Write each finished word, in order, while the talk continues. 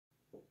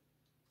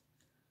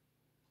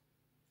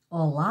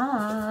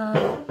Olá,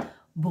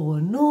 boa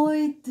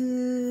noite.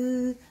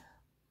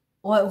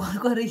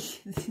 Agora ia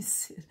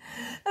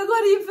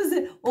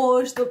fazer,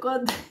 estou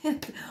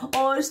contente,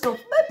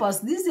 bem,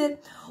 posso dizer,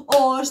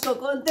 estou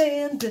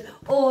contente,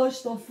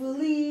 estou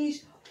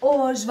feliz,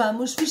 hoje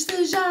vamos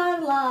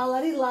festejar, lá,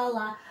 lá, lá,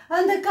 lá.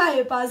 Anda cá,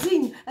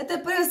 pazinho, até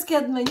parece que é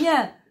de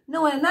manhã,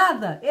 não é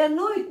nada, é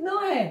noite,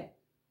 não é?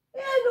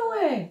 Não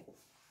é?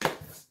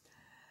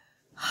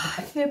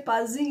 Ai, é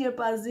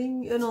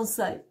pazinho, eu não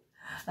sei.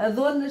 A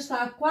dona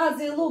está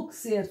quase a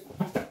enlouquecer.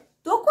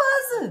 Estou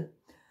quase.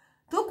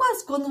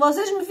 Quando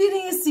vocês me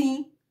virem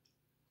assim,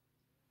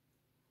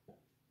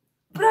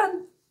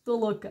 pronto, estou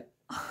louca.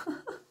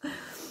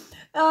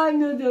 Ai,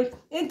 meu Deus.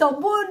 Então,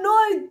 boa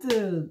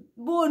noite.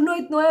 Boa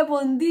noite, não é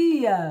bom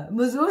dia.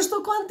 Mas eu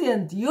estou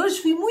contente e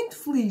hoje fui muito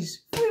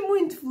feliz.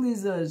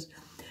 Hoje.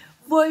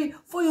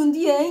 Foi um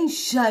dia em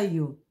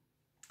cheio,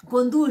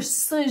 com 2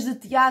 sessões de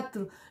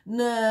teatro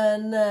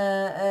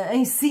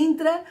em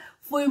Sintra.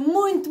 Foi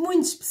muito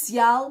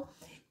especial.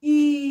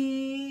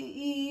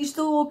 E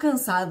estou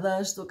cansada,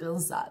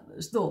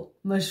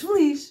 mas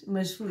feliz.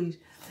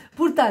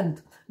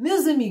 Portanto,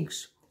 meus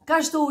amigos, cá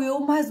estou eu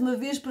mais uma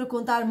vez para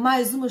contar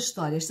mais uma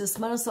história. Esta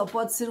semana só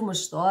pode ser uma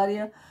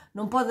história,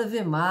 não pode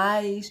haver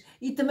mais,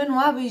 e também não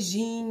há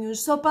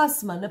beijinhos, só para a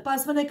semana. Para a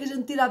semana é que a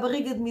gente tira a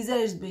barriga de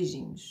misérias de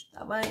beijinhos,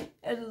 está bem?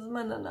 Esta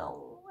semana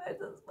não.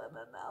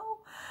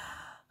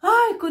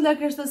 Ai, quando é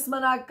que esta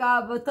semana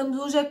acaba?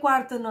 Hoje é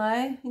quarta, não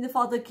é? Ainda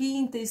falta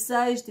quinta e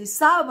sexta e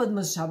sábado,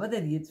 mas sábado é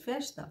dia de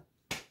festa.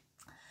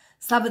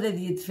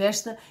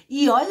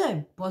 E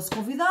olhem, posso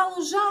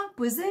convidá-los já,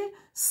 pois é.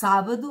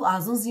 Sábado,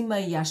 às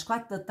 11h30 e às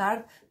 4 da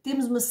tarde,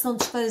 temos uma sessão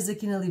de histórias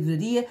aqui na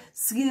livraria,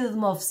 seguida de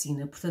uma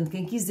oficina. Portanto,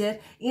 quem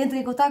quiser, entre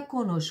em contato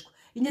connosco.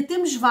 Ainda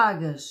temos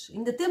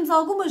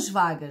algumas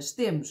vagas,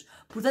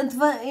 Portanto,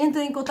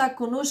 entre em contato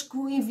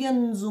connosco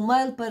enviando-nos um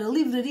mail para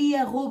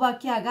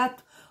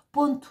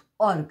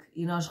livraria@aquiagato.org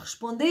e nós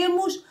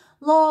respondemos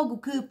logo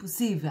que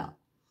possível.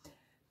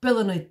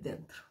 Pela noite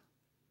dentro.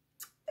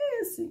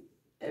 É assim,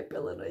 é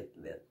pela noite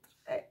dentro.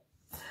 É.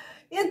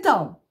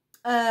 Então,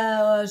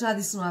 já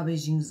disse que não há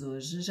beijinhos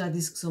hoje, já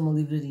disse que sou uma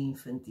livraria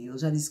infantil,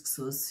 já disse que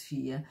sou a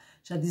Sofia,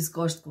 já disse que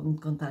gosto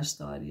de contar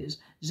histórias,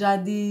 já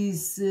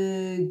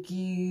disse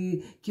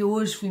que eu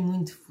hoje fui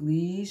muito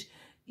feliz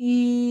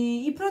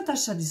e pronto,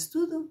 acho que já disse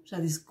tudo. Já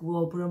disse que vou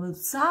ao programa do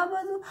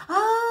sábado.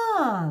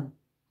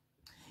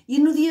 E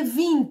no dia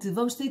 20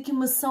 vamos ter aqui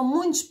uma sessão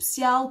muito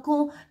especial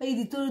com a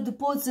editora de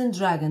Poets and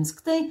Dragons,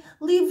 que tem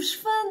livros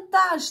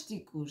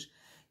fantásticos,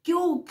 que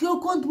eu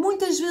conto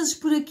muitas vezes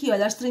por aqui.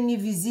 Olha, a Estranha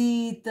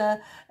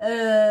Visita,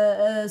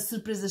 a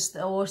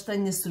Surpresa, ou a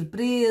Estranha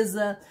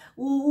Surpresa,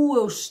 o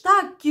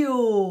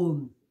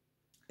Eustáquio,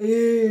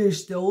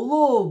 Este é o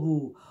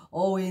Lobo,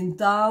 ou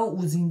então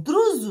Os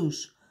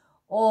Intrusos,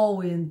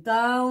 ou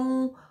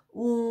então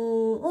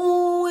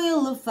um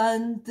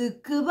elefante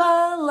que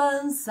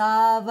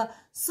balançava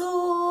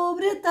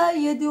sobre a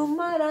teia de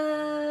uma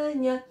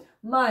aranha.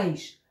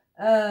 Mais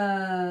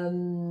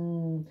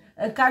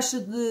a caixa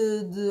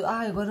de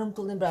agora não me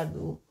estou a lembrar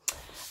do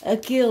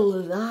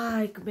aquele,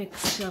 como é que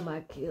se chama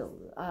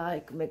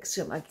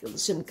aquele?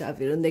 Deixa-me cá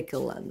ver onde é que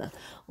ele anda.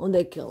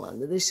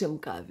 Deixa-me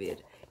cá ver.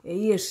 É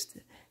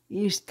este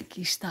que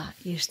aqui está,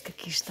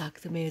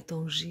 que também é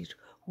tão giro.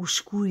 O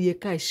escuro e a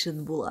caixa de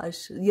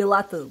bolachas e a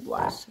lata de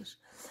bolachas.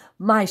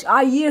 Mais,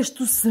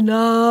 este, o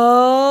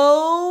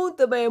senão,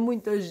 também é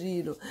muito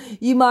giro.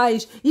 E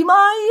mais,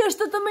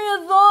 este eu também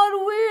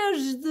adoro,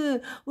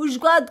 os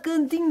 4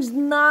 cantinhos de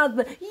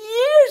nada.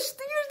 E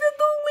este é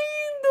tão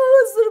lindo,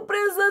 a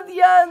surpresa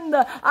de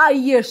anda.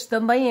 Este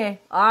também é,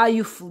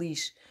 o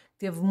feliz.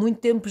 Teve muito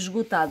tempo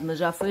esgotado, mas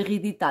já foi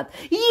reeditado.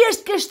 E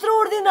este que é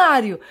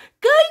extraordinário.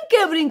 Quem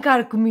quer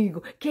brincar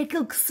comigo? Que é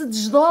aquele que se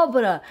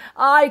desdobra.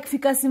 Que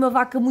fica assim uma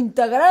vaca muito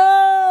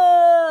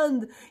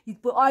grande. E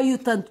depois, o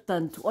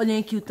tanto. Olhem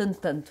aqui o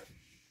tanto.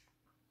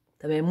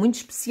 Também é muito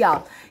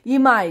especial. E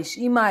mais.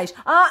 E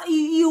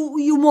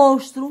o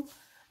monstro.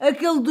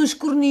 Aquele dos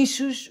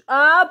cornichos.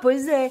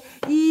 Pois é.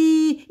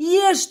 E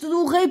este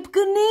do rei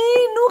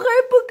pequenino.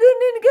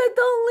 Que é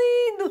tão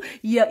lindo.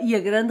 E a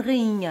grande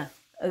rainha.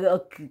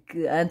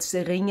 Que antes de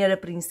ser rainha era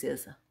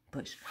princesa.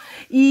 Pois.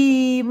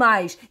 E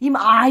mais.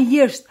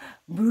 Este.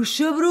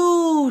 Bruxa,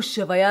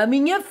 vai à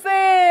minha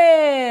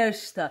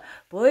festa.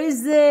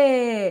 Pois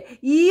é.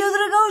 E o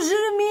dragão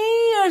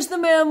Jeremias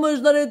também é uma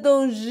história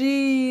tão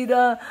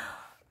gira.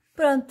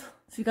 Pronto,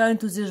 ficaram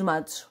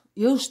entusiasmados.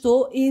 Eu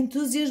estou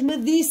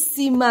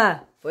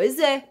entusiasmadíssima. Pois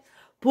é.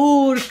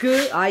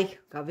 Porque...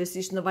 cá ver se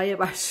isto não vai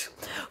abaixo.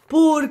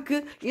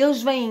 Porque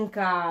eles vêm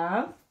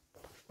cá...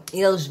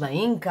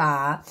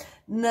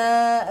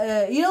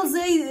 a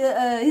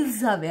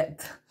Elizabeth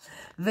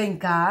vem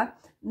cá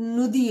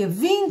no dia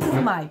 20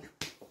 de maio,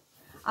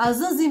 às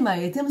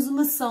 11h30. Temos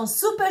uma sessão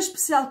super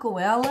especial com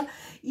ela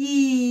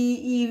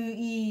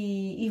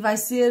e vai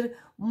ser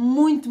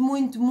muito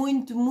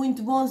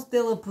bom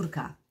tê-la por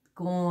cá,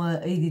 com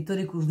a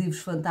editora e com os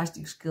livros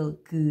fantásticos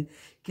que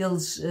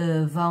eles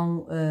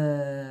vão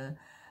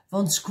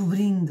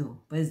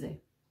descobrindo. Pois é.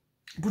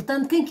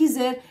 Portanto, quem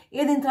quiser,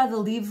 é de entrada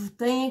livre,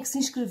 tem que se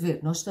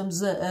inscrever. Nós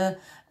estamos a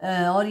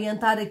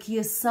orientar aqui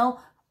a sessão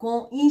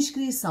com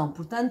inscrição.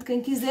 Portanto,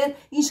 quem quiser,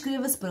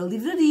 inscreva-se para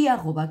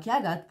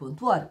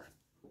livraria@aquiagato.org.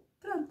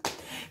 Pronto.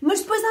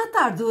 Mas depois à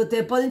tarde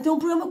até podem ter um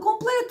programa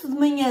completo. De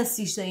manhã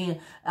assistem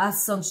à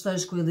sessão de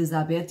histórias com a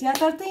Elizabeth e à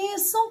tarde têm a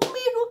sessão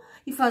comigo.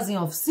 E fazem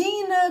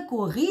oficina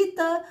com a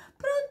Rita.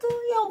 Pronto,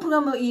 é um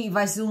programa e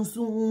vai ser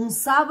um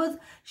sábado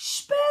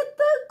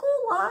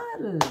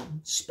espetacular.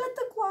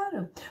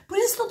 Espetacular. Por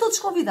isso estão todos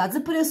convidados.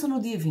 Apareçam no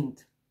dia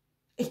 20.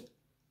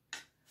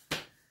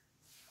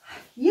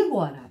 E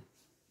agora?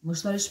 Uma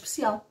história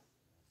especial.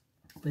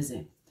 Pois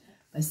é.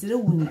 Vai ser a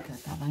única,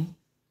 está bem?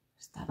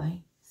 Está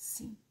bem?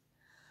 Sim.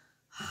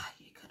 Ai,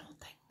 é que eu não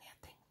tenho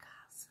neta em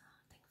casa.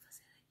 Tenho que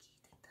fazer aqui.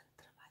 Tenho tanto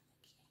trabalho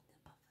aqui ainda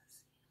para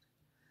fazer.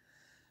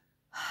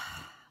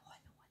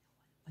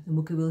 Olha o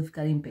meu cabelo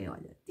ficar em pé,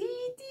 olha.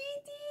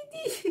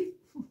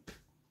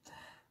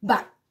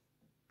 Vai.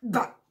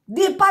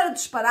 Para de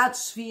disparar,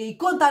 Sofia, e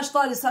conta a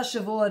história, se faz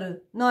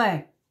favor. Não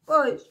é?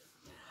 Pois.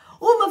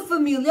 Uma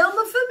família é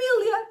uma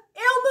família.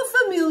 É uma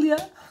família.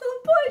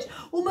 Pois.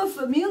 Uma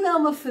família é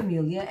uma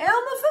família. É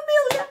uma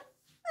família.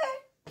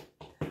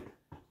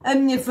 A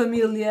minha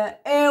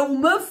família é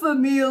uma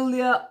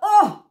família.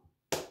 Oh!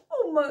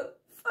 Uma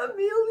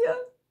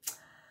família.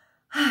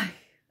 Ai,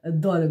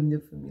 adoro a minha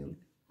família.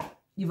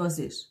 E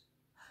vocês?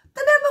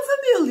 Também é uma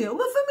família.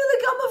 Uma família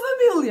que é uma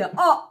família.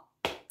 Oh!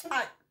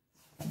 Ai.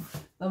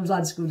 Vamos lá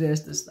descobrir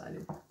esta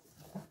história.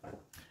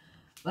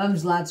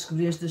 Vamos lá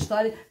descobrir esta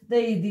história da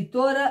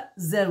Editora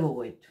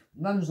 08.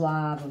 Vamos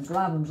lá.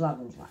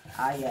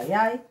 Ai.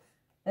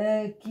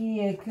 Aqui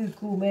é que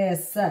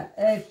começa.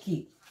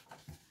 Aqui.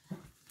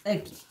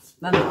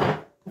 Vamos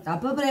lá. Está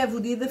para breve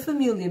o dia da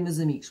família, meus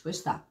amigos. Pois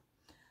está.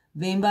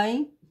 Vem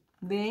bem?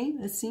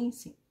 Bem, assim,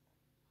 sim.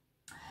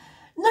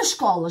 Na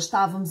escola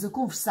estávamos a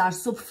conversar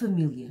sobre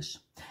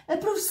famílias. A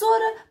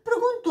professora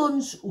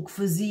perguntou-nos o que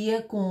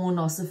fazia com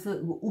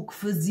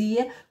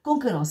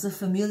que a nossa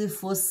família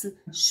fosse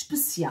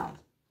especial.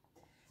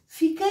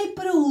 Fiquei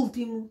para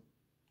último.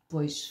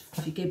 Pois,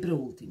 fiquei para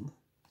último.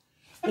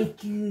 É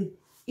que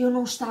eu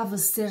não estava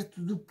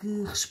certo do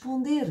que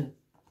responder.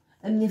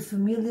 A minha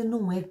família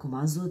não é como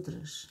as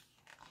outras.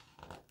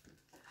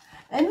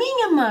 A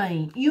minha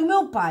mãe e o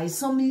meu pai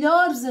são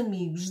melhores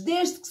amigos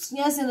desde que se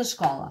conhecem na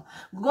escola.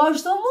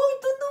 Gostam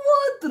muito um do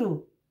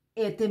outro.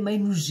 É até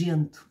meio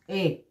nojento.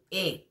 É.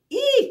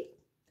 Ih!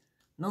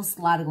 Não se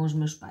largam os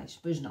meus pais.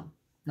 Pois não.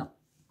 Não.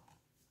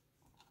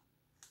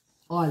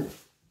 Olha.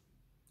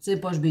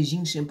 Sempre aos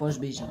beijinhos.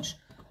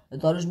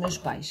 Adoro os meus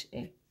pais.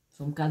 É.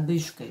 São um bocado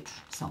beijoqueiros.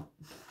 São.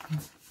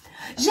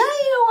 Já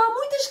há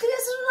muitas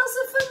crianças na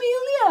nossa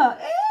família.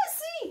 É,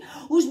 sim.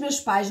 Os meus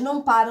pais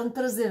não param de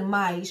trazer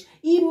mais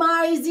e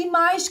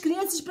mais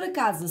crianças para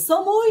casa.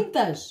 São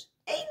muitas.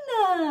 Ei,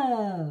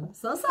 não.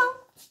 São.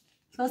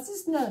 Só sim,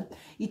 senhor.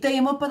 E têm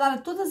amor para dar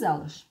a todas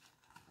elas.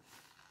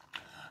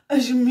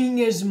 As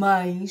minhas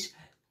mães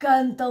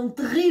cantam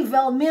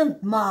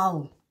terrivelmente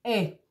mal.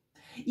 É.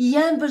 E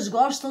ambas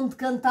gostam de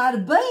cantar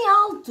bem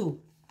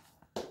alto.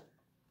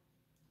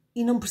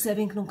 E não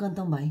percebem que não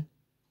cantam bem?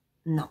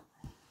 Não.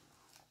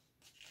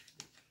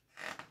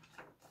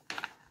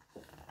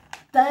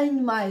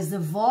 Tenho mais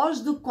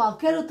avós do que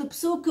qualquer outra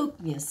pessoa que eu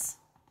conheço.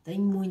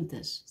 Tenho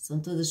muitas.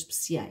 São todas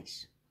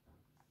especiais.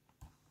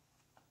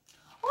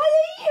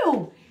 Olha,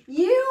 eu.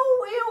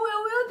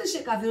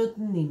 Deixa cá ver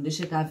outro menino.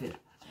 Deixa cá ver.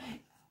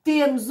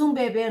 Temos um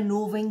bebê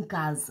novo em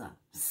casa.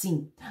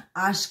 Sim.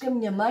 Acho que a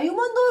minha mãe o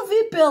mandou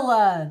vir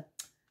pela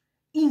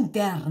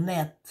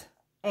internet.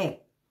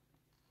 É.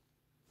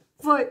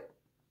 Foi.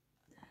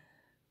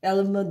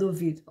 Ela me mandou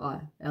vir.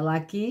 Olha, ela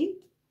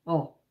aqui.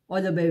 Ó.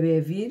 Olha o bebê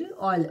a vir.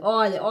 Olha.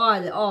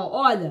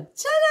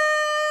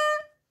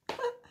 Tcharam!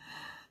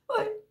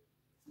 Foi.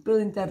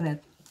 Pela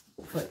internet.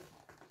 Foi.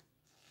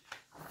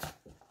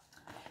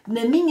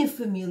 Na minha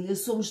família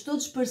somos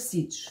todos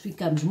parecidos.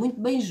 Ficamos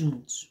muito bem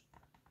juntos.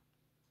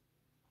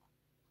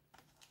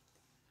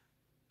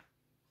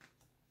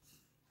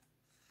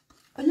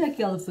 Olha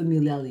aquela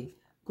família ali.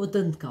 Com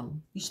tanto calmo.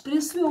 Isto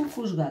parece eu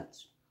com os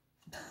gatos.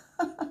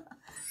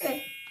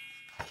 É.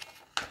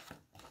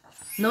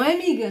 Não é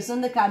amigas?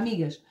 Anda cá,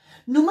 amigas.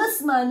 Numa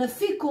semana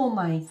fico com a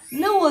mãe,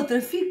 na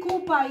outra fico com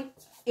o pai.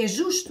 É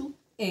justo?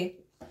 É.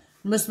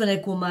 Numa semana é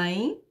com a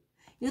mãe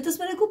e outra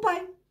semana é com o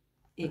pai.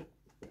 É.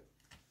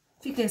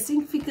 Fica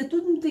assim, fica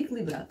tudo muito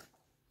equilibrado.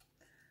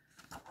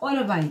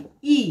 Ora bem,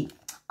 e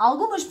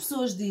algumas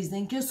pessoas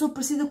dizem que eu sou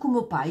parecida com o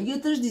meu pai e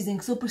outras dizem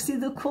que sou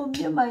parecida com a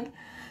minha mãe.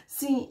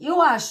 Sim,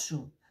 eu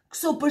acho que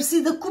sou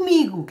parecida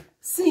comigo.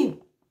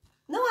 Sim.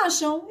 Não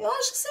acham? Eu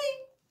acho que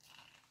sim.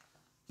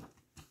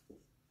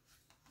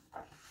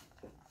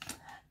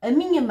 A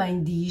minha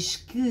mãe diz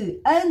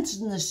que antes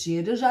de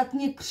nascer eu já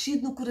tinha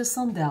crescido no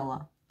coração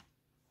dela.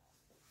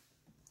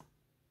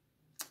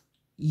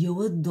 E eu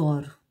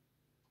adoro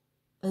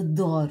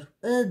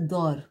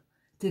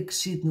ter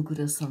crescido no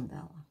coração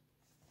dela.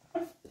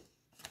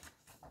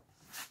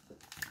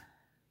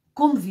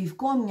 como vivo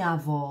com a minha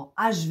avó,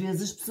 às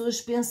vezes as pessoas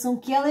pensam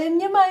que ela é a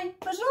minha mãe,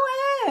 mas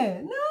não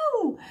é,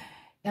 não.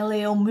 Ela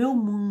é o meu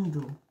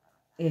mundo,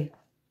 é.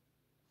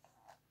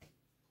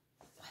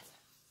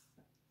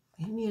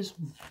 É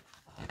mesmo.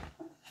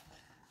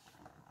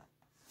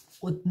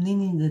 Outro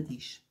menino ainda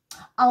diz: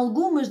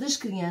 algumas das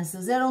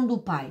crianças eram do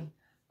pai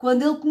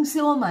quando ele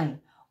conheceu a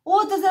mãe.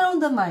 Outras eram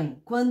da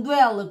mãe quando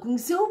ela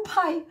conheceu o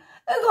pai.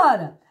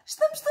 Agora,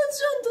 estamos todos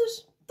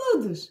juntos.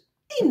 Todos.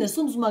 E ainda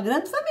somos uma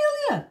grande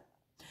família.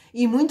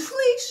 E muito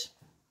feliz.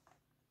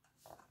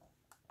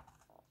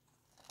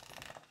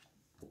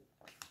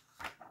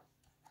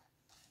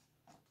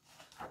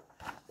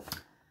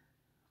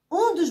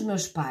 Um dos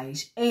meus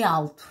pais é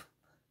alto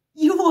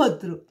e o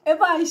outro é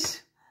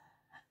baixo.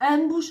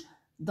 Ambos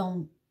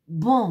dão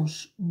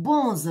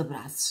bons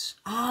abraços.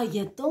 Ai,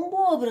 é tão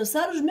bom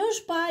abraçar os meus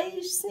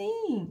pais,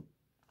 sim.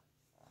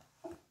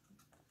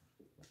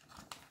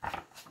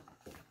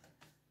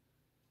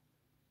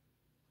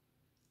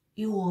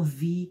 Eu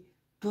ouvi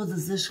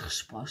todas as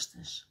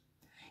respostas.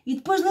 E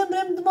depois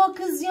lembrei-me de uma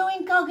ocasião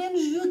em que alguém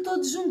nos viu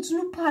todos juntos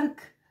no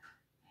parque.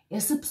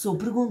 Essa pessoa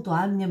perguntou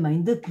à minha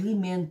mãe de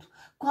acolhimento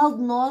qual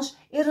de nós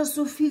era o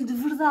seu filho de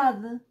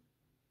verdade.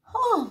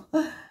 Oh,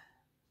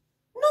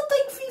 não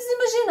tenho filhos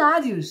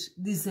imaginários,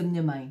 disse a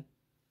minha mãe.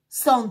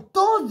 São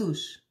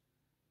todos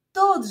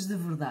de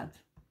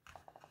verdade.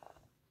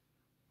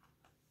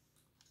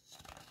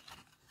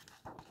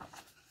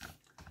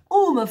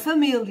 Uma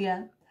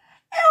família.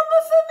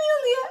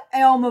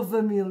 É uma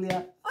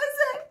família. Pois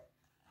é.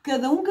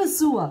 Cada um com a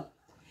sua.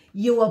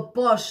 E eu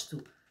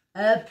aposto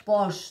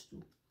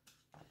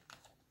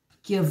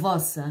que a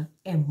vossa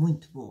é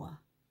muito boa.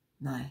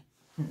 Não é?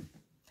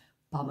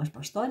 Palmas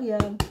para a história.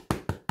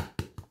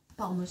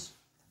 Palmas.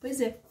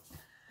 Pois é.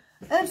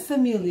 A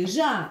família.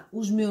 Já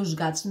os meus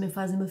gatos também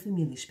fazem uma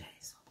família.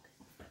 Esperem só um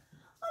bocadinho.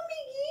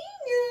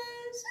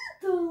 Amiguinhas.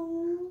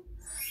 Então,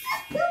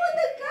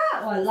 anda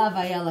cá. Olha, lá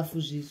vai ela a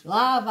fugir.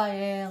 Lá vai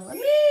ela.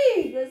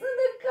 Amigas,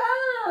 anda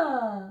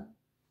cá.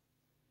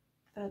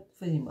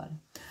 Foi embora.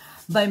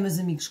 Bem, meus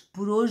amigos,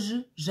 por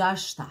hoje já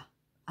está.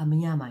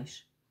 Amanhã há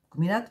mais.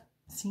 Combinado?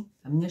 Sim.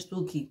 Amanhã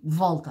estou aqui. De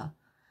volta.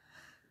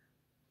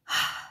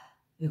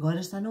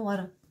 Agora está na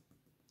hora.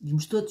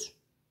 Vimos todos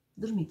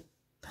dormir.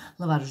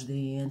 Lavar os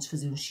dentes,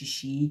 fazer um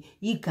xixi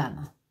e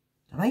cama.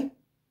 Está bem?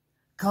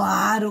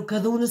 Claro,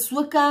 cada um na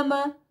sua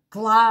cama.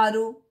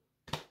 Claro.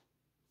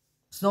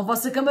 Senão a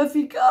vossa cama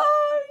fica...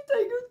 Ai,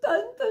 tenho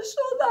tantas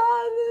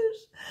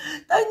saudades.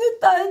 Tenho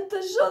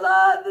tantas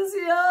saudades.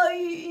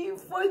 E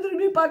foi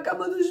dormir para a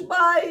cama dos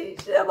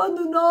pais.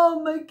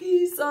 Abandonou-me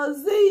aqui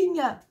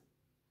sozinha.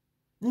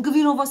 Nunca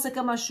viram a vossa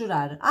cama a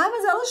chorar? Ah,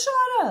 mas ela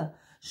chora.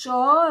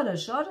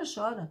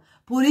 Chora.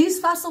 Por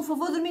isso, façam o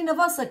favor de dormir na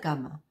vossa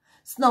cama.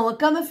 Senão a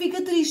cama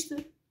fica triste.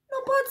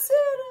 Não pode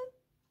ser.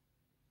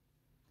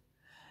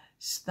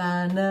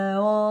 Está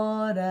na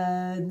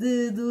hora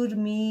de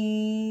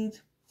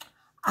dormir.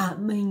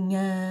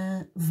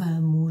 Amanhã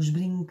vamos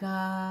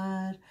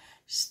brincar.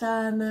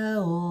 Está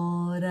na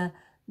hora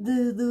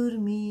de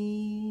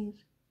dormir.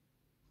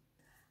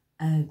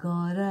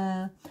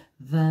 Agora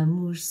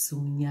vamos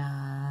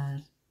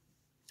sonhar.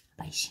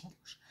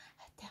 Beijinhos.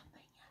 Até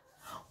amanhã.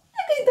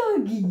 Olha quem está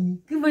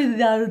aqui, que vai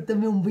dar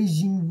também um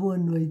beijinho, boa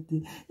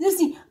noite. Diz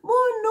assim,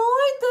 boa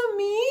noite,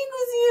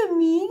 amigos e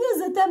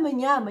amigas. Até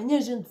amanhã. Amanhã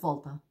a gente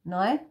volta,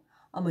 não é?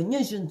 Amanhã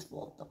a gente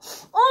volta.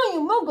 Ai,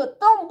 o meu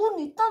gatão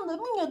bonitão da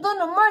minha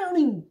dona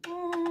Marlene.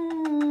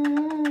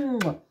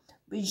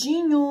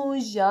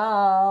 Beijinhos,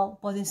 tchau.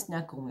 Podem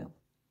sonhar com ele.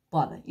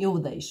 Podem, eu o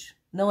deixo.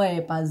 Não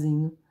é,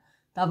 pazinho?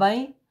 Está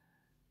bem?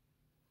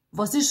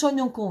 Vocês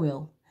sonham com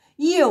ele.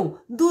 E eu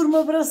durmo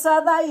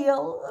abraçada a ele.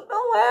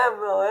 Não é,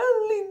 meu? É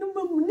lindo,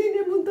 uma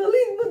menina muito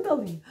lindo, muito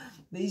lindo.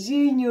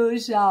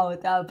 Beijinhos, tchau.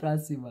 Até à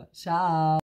próxima. Tchau.